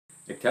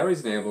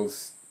Acterys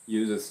enables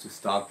users to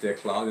start their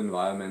cloud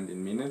environment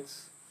in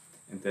minutes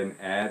and then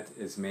add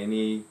as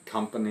many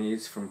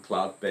companies from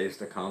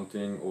cloud-based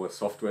accounting or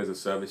software as a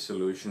service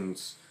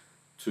solutions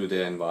to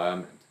their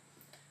environment.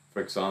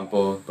 For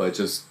example, by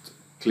just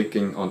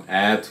clicking on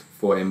add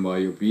for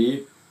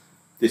MYOB,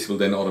 this will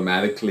then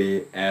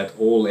automatically add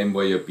all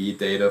MYOB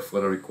data for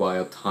the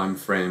required time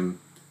frame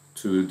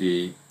to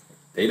the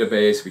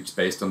database, which is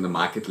based on the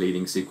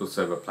market-leading SQL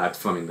Server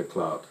platform in the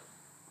cloud.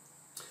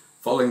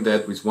 Following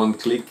that, with one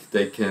click,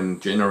 they can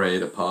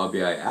generate a Power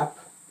BI app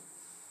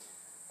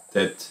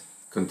that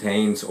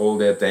contains all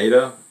their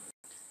data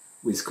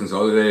with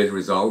consolidated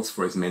results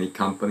for as many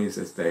companies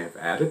as they have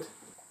added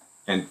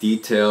and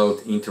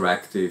detailed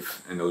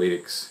interactive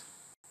analytics.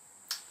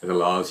 It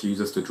allows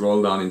users to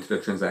drill down into the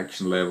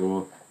transaction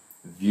level,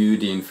 view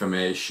the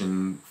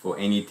information for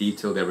any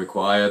detail they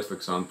required, for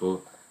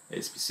example,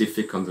 a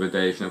specific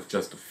consolidation of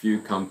just a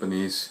few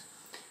companies,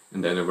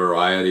 and then a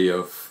variety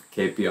of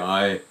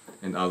KPI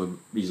and other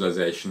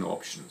visualization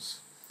options.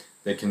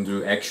 They can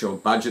do actual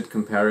budget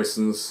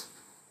comparisons,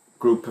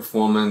 group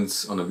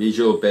performance on a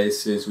visual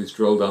basis with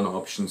drill down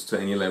options to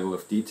any level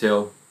of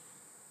detail,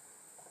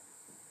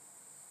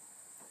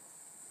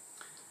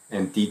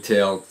 and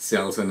detailed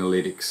sales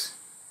analytics.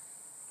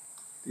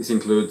 This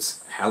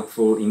includes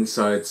helpful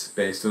insights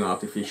based on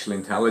artificial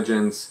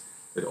intelligence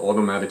that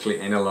automatically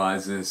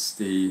analyzes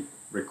the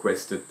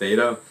requested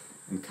data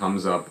and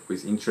comes up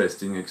with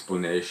interesting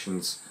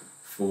explanations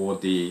for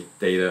the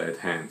data at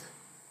hand.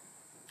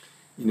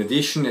 In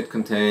addition, it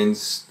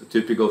contains the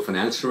typical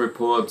financial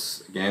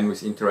reports, again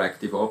with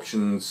interactive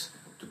options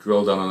to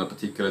drill down on a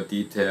particular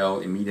detail,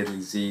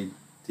 immediately see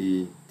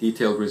the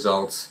detailed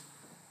results,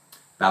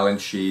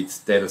 balance sheets,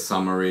 data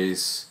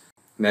summaries,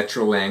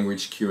 natural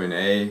language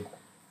Q&A,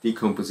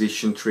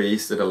 decomposition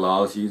trees that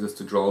allows users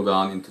to drill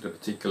down into the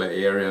particular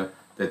area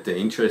that they're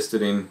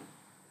interested in.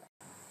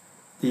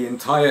 The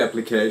entire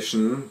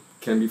application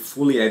can be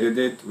fully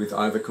edited with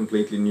either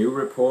completely new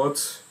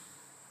reports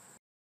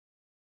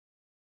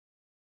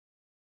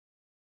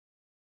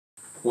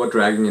or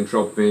dragging and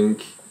dropping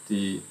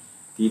the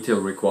detail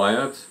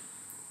required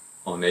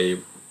on a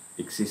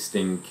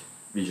existing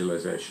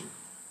visualization.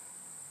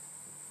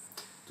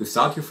 To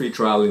start your free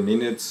trial in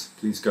minutes,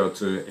 please go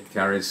to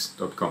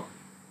acterys.com.